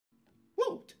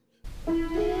quote.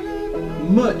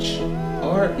 Much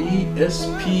R-E-S-P-E-C-T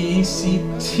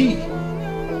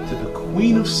to the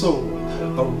Queen of Soul,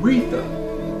 Aretha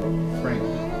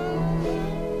Franklin.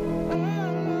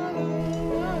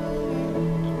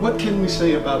 What can we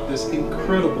say about this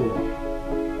incredible,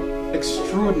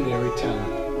 extraordinary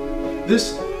talent?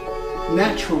 This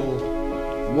natural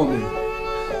woman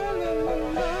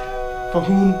for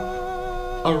whom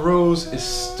a rose is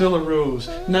still a rose,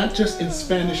 not just in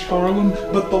Spanish Harlem,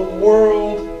 but the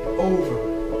world over.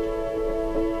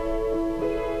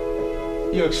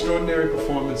 Your extraordinary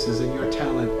performances and your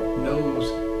talent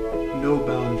knows no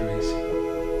boundaries,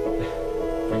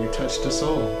 for you touched us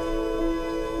all.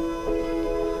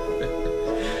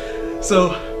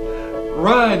 So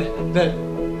ride that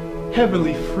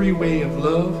heavenly freeway of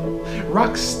love,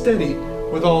 rock steady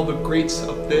with all the greats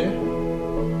up there.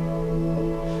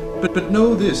 But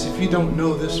know this, if you don't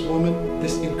know this woman,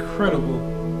 this incredible,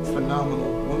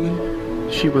 phenomenal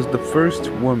woman. She was the first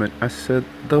woman, I said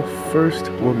the first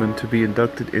woman to be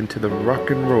inducted into the Rock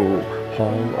and Roll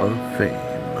Hall of Fame.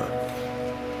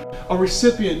 A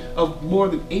recipient of more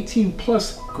than 18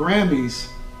 plus Grammys.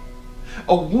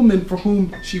 A woman for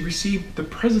whom she received the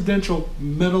Presidential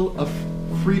Medal of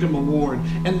Freedom Award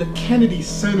and the Kennedy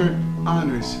Center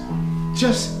Honors,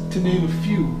 just to name a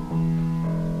few.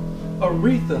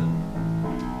 Aretha,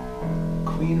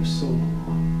 Queen of Soul.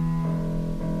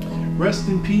 Rest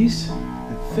in peace,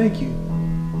 and thank you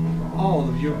for all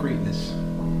of your greatness.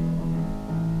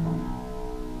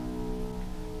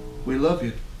 We love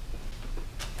you.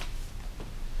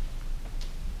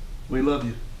 We love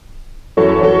you.